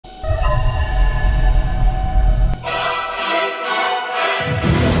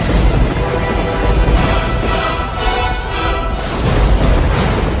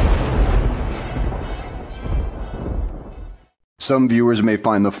Some viewers may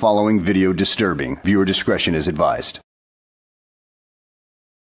find the following video disturbing. Viewer discretion is advised.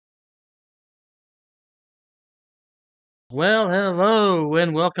 Well, hello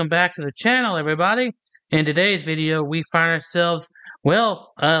and welcome back to the channel, everybody. In today's video, we find ourselves,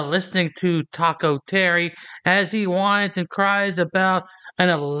 listening to Taco Terry as he whines and cries about an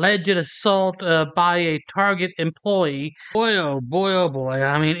alleged assault by a Target employee. Boy, oh boy, oh boy.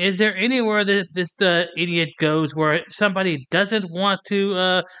 I mean, is there anywhere that this idiot goes where somebody doesn't want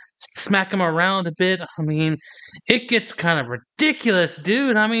to smack him around a bit? I mean, it gets kind of ridiculous,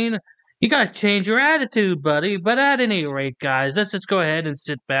 dude. I mean, you gotta change your attitude, buddy. But at any rate, guys, let's just go ahead and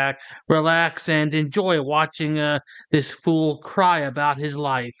sit back, relax, and enjoy watching this fool cry about his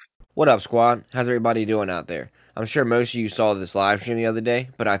life. What up, squad? How's everybody doing out there? I'm sure most of you saw this live stream the other day,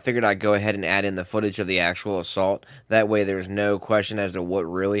 but I figured I'd go ahead and add in the footage of the actual assault. That way there's no question as to what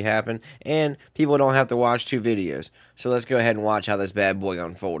really happened, and people don't have to watch two videos. So let's go ahead and watch how this bad boy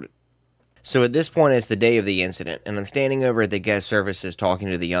unfolded. So at this point, it's the day of the incident, and I'm standing over at the guest services talking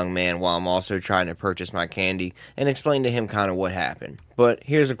to the young man while I'm also trying to purchase my candy and explain to him kind of what happened. But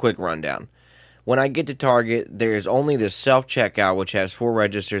here's a quick rundown. When I get to Target, there's only the self-checkout, which has 4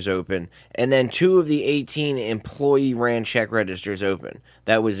 registers open, and then 2 of the 18 employee-ran check registers open.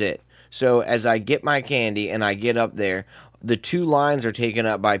 That was it. So as I get my candy and I get up there, the 2 lines are taken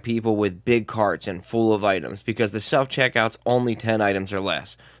up by people with big carts and full of items because the self-checkout's only 10 items or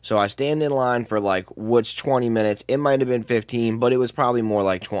less. So I stand in line for like, what's 20 minutes? It might have been 15, but it was probably more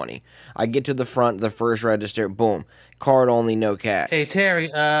like 20. I get to the front, the first register, boom. Card only, no cash. Hey,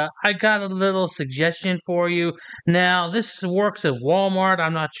 Terry, I got a little suggestion for you. Now, this works at Walmart.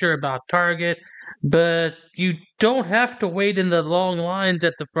 I'm not sure about Target, but you don't have to wait in the long lines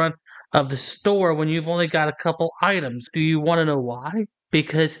at the front of the store when you've only got a couple items. Do you want to know why?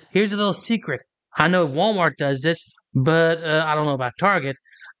 Because here's a little secret. I know Walmart does this, but I don't know about Target.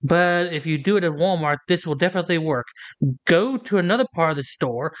 But if you do it at Walmart, this will definitely work. Go to another part of the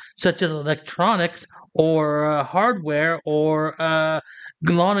store, such as electronics or hardware or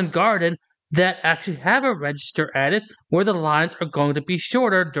lawn and garden, that actually have a register at it where the lines are going to be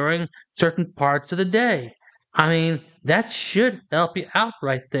shorter during certain parts of the day. I mean, that should help you out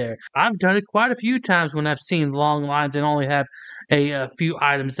right there. I've done it quite a few times when I've seen long lines and only have a few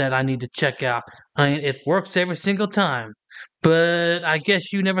items that I need to check out. I mean, it works every single time. But I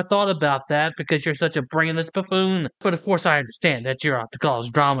guess you never thought about that because you're such a brainless buffoon. But of course I understand that you're out to cause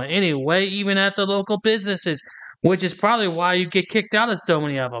drama anyway, even at the local businesses, which is probably why you get kicked out of so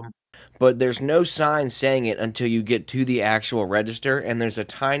many of them. But there's no sign saying it until you get to the actual register, and there's a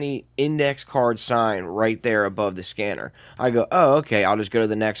tiny index card sign right there above the scanner. I go, oh, okay, I'll just go to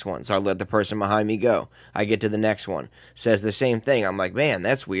the next one. So I let the person behind me go. I get to the next one. Says the same thing. I'm like, man,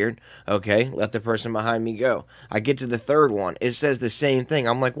 that's weird. Okay, let the person behind me go. I get to the third one. It says the same thing.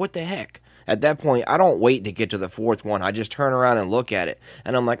 I'm like, what the heck? At that point, I don't wait to get to the fourth one. I just turn around and look at it.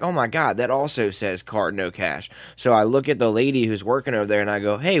 And I'm like, oh my God, that also says card, no cash. So I look at the lady who's working over there and I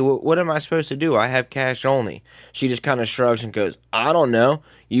go, hey, what am I supposed to do? I have cash only. She just kind of shrugs and goes, I don't know.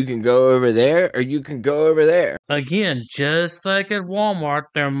 You can go over there or you can go over there. Again, just like at Walmart,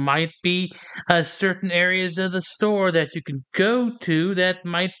 there might be certain areas of the store that you can go to that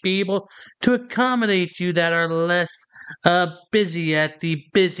might be able to accommodate you that are less busy at the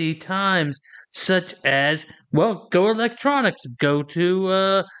busy times, such as, well, go to electronics, go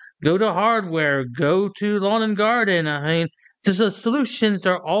to hardware, go to lawn and garden. I mean, the solutions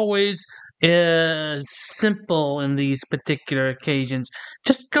are always simple in these particular occasions.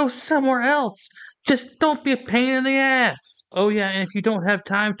 Just go somewhere else. Just don't be a pain in the ass. Oh yeah, and if you don't have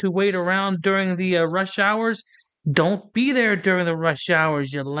time to wait around during the rush hours, don't be there during the rush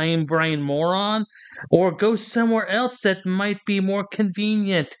hours, you lame brain moron. Or go somewhere else that might be more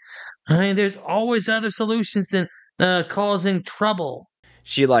convenient. I mean, there's always other solutions than causing trouble.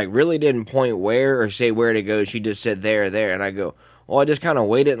 She like really didn't point where or say where to go. She just said there. And I go, well, I just kind of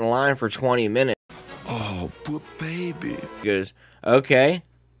waited in line for 20 minutes. Oh, but baby. She goes, okay.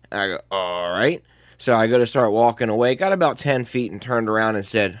 I go, all right. So I go to start walking away, got about 10 feet and turned around and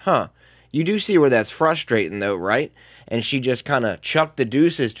said, huh, you do see where that's frustrating though, right? And she just kind of chucked the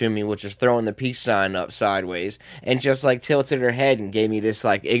deuces to me, which is throwing the peace sign up sideways, and just like tilted her head and gave me this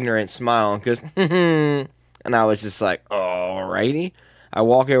like ignorant smile and goes, and I was just like, alrighty. I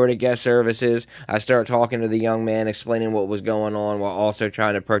walk over to guest services. I start talking to the young man, explaining what was going on while also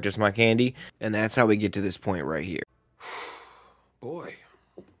trying to purchase my candy. And that's how we get to this point right here. Boy,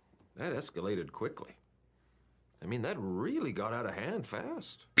 that escalated quickly. I mean, that really got out of hand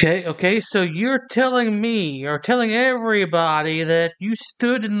fast. Okay, so you're telling me, or telling everybody that you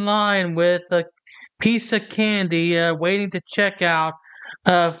stood in line with piece of candy waiting to check out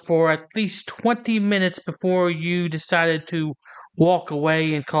for at least 20 minutes before you decided to walk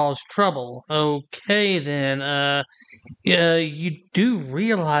away and cause trouble. Okay, then. You do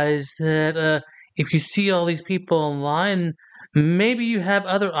realize that if you see all these people online, maybe you have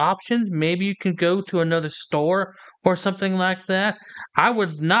other options. Maybe you can go to another store or something like that. I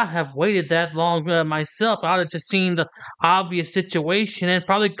would not have waited that long myself. I would have just seen the obvious situation and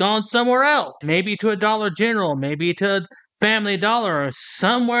probably gone somewhere else. Maybe to a Dollar General, maybe to a Family Dollar, or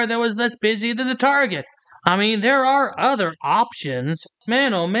somewhere that was less busy than the Target. I mean, there are other options.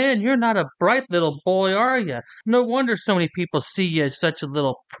 Man, oh man, you're not a bright little boy, are you? No wonder so many people see you as such a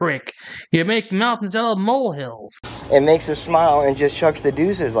little prick. You make mountains out of molehills. It makes us smile and just chucks the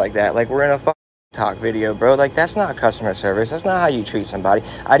deuces like that. Like we're in a talk video, bro. Like, that's not customer service. That's not how you treat somebody.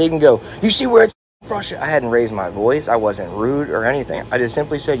 I didn't go, you see where it's frustrating? I hadn't raised my voice. I wasn't rude or anything. I just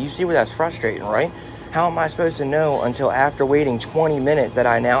simply said, you see where that's frustrating, right? How am I supposed to know until after waiting 20 minutes that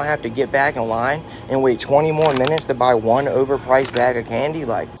I now have to get back in line and wait 20 more minutes to buy one overpriced bag of candy?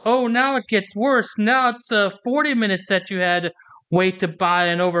 Like, oh, now it gets worse. Now it's 40 minutes that you had to wait to buy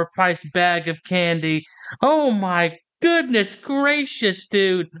an overpriced bag of candy. Oh my goodness gracious,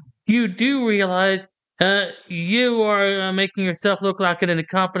 dude. You do realize you are making yourself look like an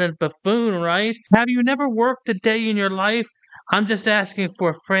incompetent buffoon, right? Have you never worked a day in your life? I'm just asking for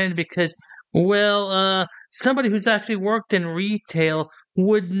a friend because, well, somebody who's actually worked in retail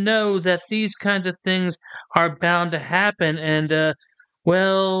would know that these kinds of things are bound to happen, and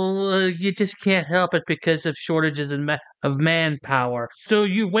you just can't help it because of shortages of manpower. So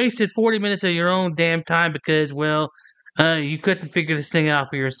you wasted 40 minutes of your own damn time because, well, you couldn't figure this thing out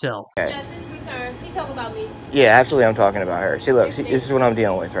for yourself. okay. Yeah, since returns, he talking about me. Yeah, absolutely, I'm talking about her. See, look, see, this is what I'm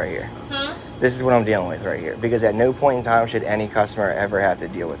dealing with right here. Huh? This is what I'm dealing with right here. Because at no point in time should any customer ever have to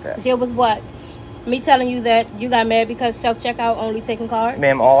deal with that. Deal with what? Me telling you that you got mad because self-checkout only taking cards?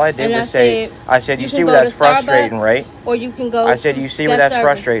 Ma'am, all I did was say, I said, you see where that's frustrating, right? Or you can go. I said, you see where that's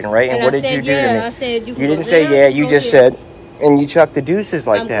frustrating, right? And what did you do to me? I said, you didn't say, yeah, you just said, and you chucked the deuces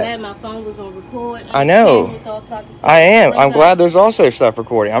like that. I'm glad my phone was on record. I know. I am. I'm glad there's also stuff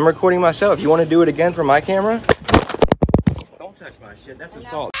recording. I'm recording myself. You want to do it again from my camera? Don't touch my shit. That's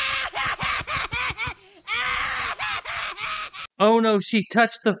assault. Oh no, she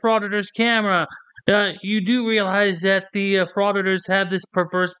touched the frauditor's camera. You do realize that the frauditors have this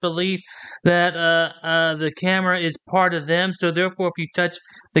perverse belief that the camera is part of them. So therefore, if you touch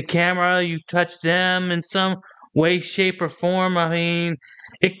the camera, you touch them in some way, shape, or form. I mean,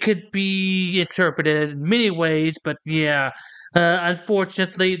 it could be interpreted in many ways, but yeah,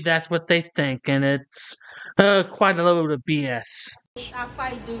 unfortunately, that's what they think, and it's quite a load of BS. I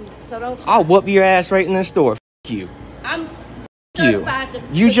fight dudes, so don't. I'll whoop your ass right in the store. F you. I'm You.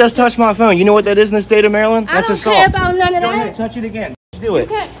 You just touched my phone. You know what that is in the state of Maryland? That's assault. I don't care about none of Go that. ahead, touch it again. Do it.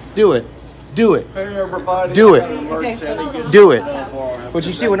 Okay. Do it. Do it. Hey everybody. Do it. Okay. Do it. But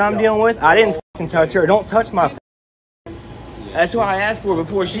you see what I'm dealing with? I didn't fucking touch her. Don't touch my. That's what I asked for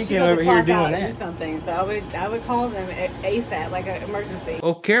before she came over here doing that. Do something, so I would call them ASAP, like an emergency.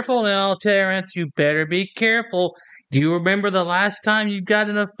 Oh, careful now, Terrence. You better be careful. Do you remember the last time you got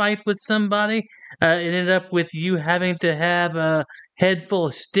in a fight with somebody? It ended up with you having to have a head full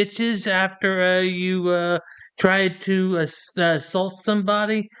of stitches after you tried to assault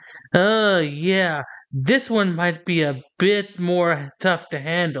somebody? Yeah. This one might be a bit more tough to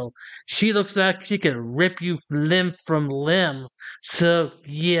handle. She looks like she could rip you limb from limb. So,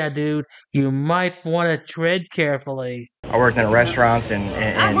 yeah, dude, you might want to tread carefully. I worked in restaurants and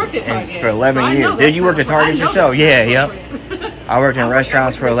I worked at Target for 11 so I know years. that's Did you work not at Target right. I know yourself? that's Yeah, not yep. right. I worked in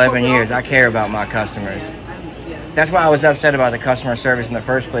restaurants for 11 years. I care about my customers. That's why I was upset about the customer service in the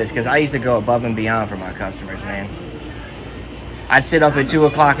first place, because I used to go above and beyond for my customers, man. I'd sit up at 2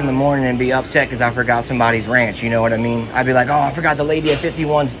 o'clock in the morning and be upset because I forgot somebody's ranch, you know what I mean? I'd be like, oh, I forgot the lady at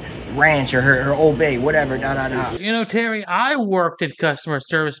 51's ranch or her Old Bay, whatever, da-da-da. You know, Terry, I worked in customer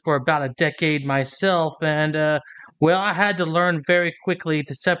service for about a decade myself, and, I had to learn very quickly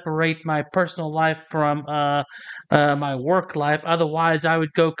to separate my personal life from my work life. Otherwise, I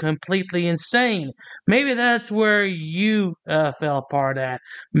would go completely insane. Maybe that's where you fell apart at.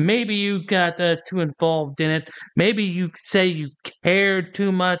 Maybe you got too involved in it. Maybe you say you cared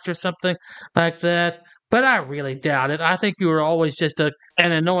too much or something like that. But I really doubt it. I think you were always just an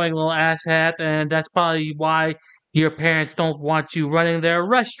annoying little asshat, and that's probably why your parents don't want you running their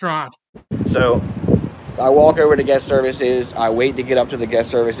restaurant. So I walk over to guest services. I wait to get up to the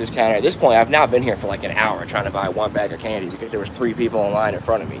guest services counter. At this point, I've now been here for like an hour trying to buy one bag of candy because there was 3 people in line in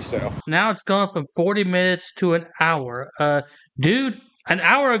front of me. So Now it's gone from 40 minutes to an hour. Dude, An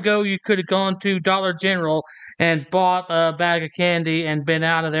hour ago, you could have gone to Dollar General and bought a bag of candy and been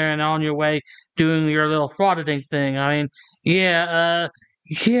out of there and on your way doing your little frauditing thing. I mean, yeah,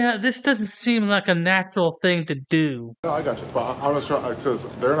 yeah, this doesn't seem like a natural thing to do. No, I got you. But I'm not sure because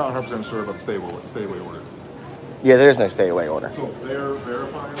they're not 100% sure about the stay away order. Yeah, there is no stay away order. So they're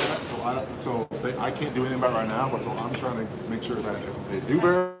verifying that. I can't do anything about it right now. But so I'm trying to make sure that if they do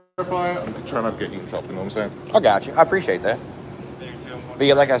verify it, I'm trying not to get you in trouble. You know what I'm saying? I got you. I appreciate that. But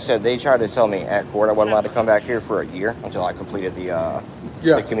yeah, like I said, they tried to tell me at court I wasn't allowed to come back here for a year until I completed the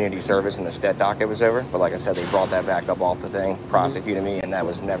community service and the stat docket was over. But like I said, they brought that back up off the thing, prosecuted me, and that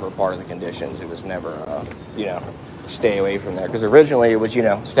was never part of the conditions. It was never, stay away from there. Because originally it was,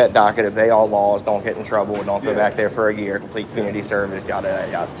 stat docket, obey all laws, don't get in trouble, don't go back there for a year, complete community service, yada,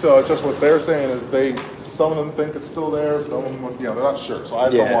 yada, yada. So just what they're saying is some of them think it's still there, some of them, they're not sure. So I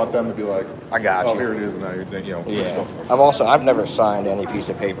just don't want them to be like, I got you. Here it is, and now you're thinking, I've never signed any piece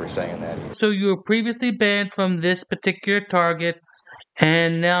of paper saying that either. So you were previously banned from this particular target,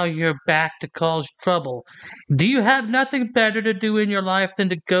 and now you're back to cause trouble. Do you have nothing better to do in your life than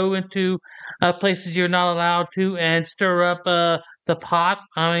to go into places you're not allowed to and stir up the pot?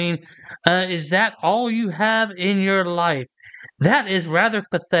 I mean, is that all you have in your life? That is rather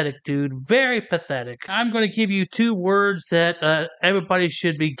pathetic, dude. Very pathetic. I'm going to give you 2 words that everybody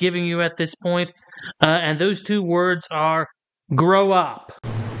should be giving you at this point, and those 2 words are grow up.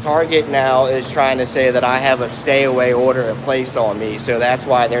 Target now is trying to say that I have a stay away order in place on me, so that's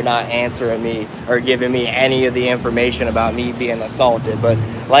why they're not answering me or giving me any of the information about me being assaulted. But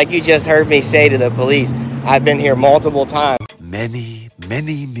like you just heard me say to the police, I've been here multiple times. Many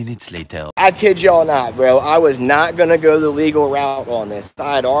minutes later. I kid y'all not, bro. I was not gonna go the legal route on this.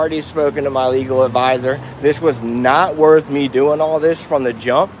 I had already spoken to my legal advisor. This was not worth me doing all this from the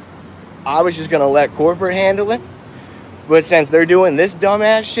jump. I was just gonna let corporate handle it. But since they're doing this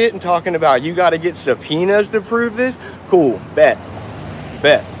dumbass shit and talking about you got to get subpoenas to prove this, cool, bet.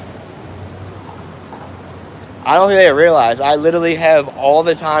 I don't think they realize I literally have all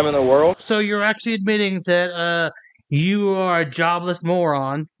the time in the world. So you're actually admitting that you are a jobless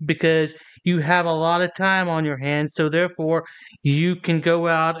moron because you have a lot of time on your hands, so therefore you can go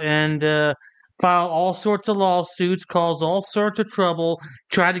out and file all sorts of lawsuits, cause all sorts of trouble,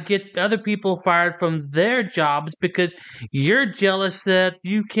 try to get other people fired from their jobs because you're jealous that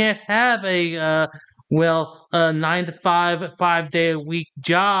you can't have a 9 to 5, 5-day-a-week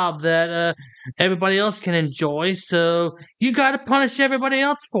job that everybody else can enjoy. So you got to punish everybody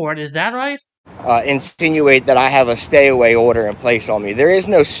else for it. Is that right? Insinuate that I have a stay away order in place on me. There is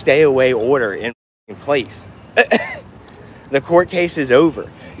no stay away order in place. The court case is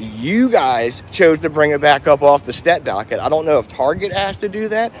over. You guys chose to bring it back up off the stat docket. I don't know if Target asked to do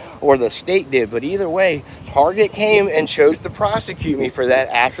that or the state did, but either way, Target came and chose to prosecute me for that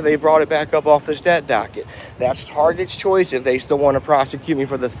after they brought it back up off the stat docket. That's Target's choice if they still want to prosecute me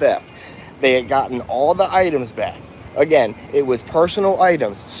for the theft. They had gotten all the items back. Again, it was personal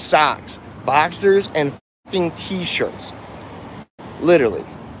items, socks, boxers, and fucking t-shirts. Literally.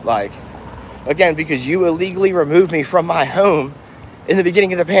 Like, again, because you illegally removed me from my home in the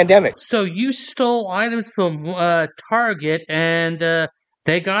beginning of the pandemic. So you stole items from Target and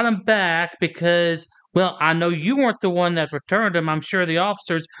they got them back because, well, I know you weren't the one that returned them. I'm sure the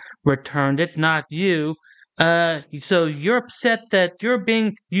officers returned it, not you. So you're upset that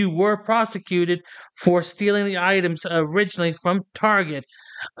you were prosecuted for stealing the items originally from Target.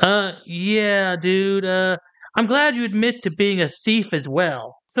 Yeah, dude. I'm glad you admit to being a thief as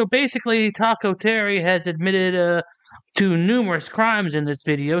well. So basically, Taco Terry has admitted to numerous crimes in this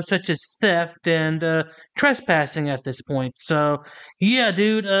video, such as theft and trespassing at this point. So, yeah,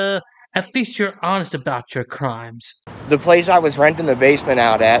 dude, at least you're honest about your crimes. The place I was renting the basement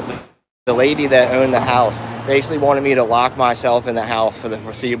out at, the lady that owned the house basically wanted me to lock myself in the house for the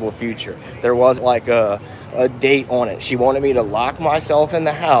foreseeable future. There was like a date on it. She wanted me to lock myself in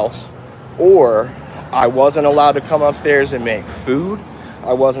the house, or I wasn't allowed to come upstairs and make food.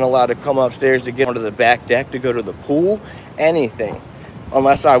 I wasn't allowed to come upstairs to get onto the back deck to go to the pool, anything,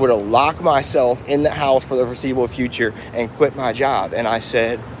 unless I would have locked myself in the house for the foreseeable future and quit my job. And I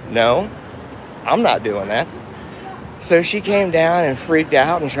said, no, I'm not doing that. So she came down and freaked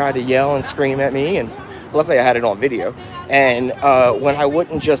out and tried to yell and scream at me, and luckily I had it on video. And when I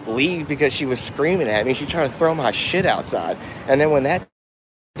wouldn't just leave because she was screaming at me, she tried to throw my shit outside. And then when that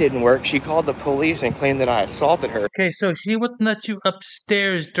didn't work, she called the police and claimed that I assaulted her. Okay, so she wouldn't let you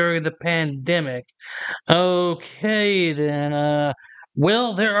upstairs during the pandemic. Okay, then,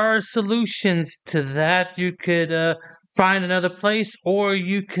 well, there are solutions to that. You could find another place, or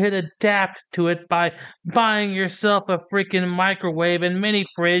you could adapt to it by buying yourself a freaking microwave and mini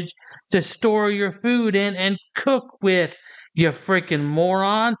fridge to store your food in and cook with, you freaking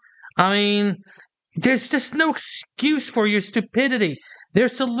moron. I mean, there's just no excuse for your stupidity.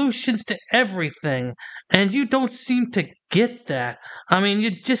 There's solutions to everything, and you don't seem to get that. I mean,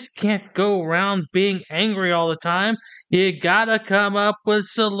 you just can't go around being angry all the time. You gotta come up with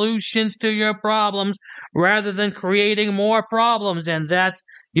solutions to your problems rather than creating more problems, and that's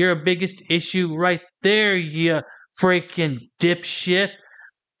your biggest issue right there, you freaking dipshit.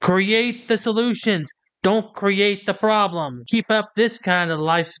 Create the solutions. Don't create the problem. Keep up this kind of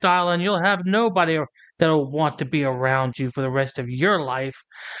lifestyle and you'll have nobody that'll want to be around you for the rest of your life.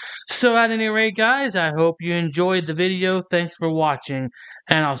 So at any rate, guys, I hope you enjoyed the video. Thanks for watching,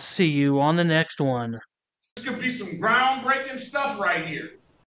 and I'll see you on the next one. This could be some groundbreaking stuff right here.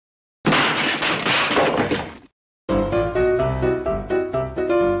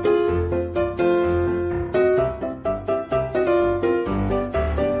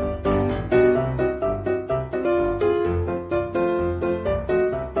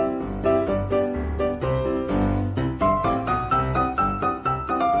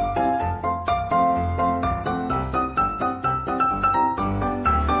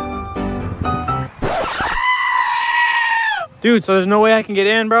 Dude, so there's no way I can get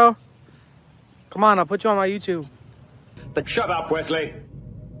in, bro? Come on, I'll put you on my YouTube. But shut up, Wesley.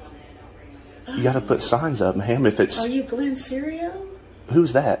 You gotta put signs up, ma'am, if it's... Are you Glenn Serio?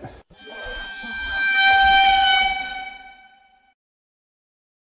 Who's that?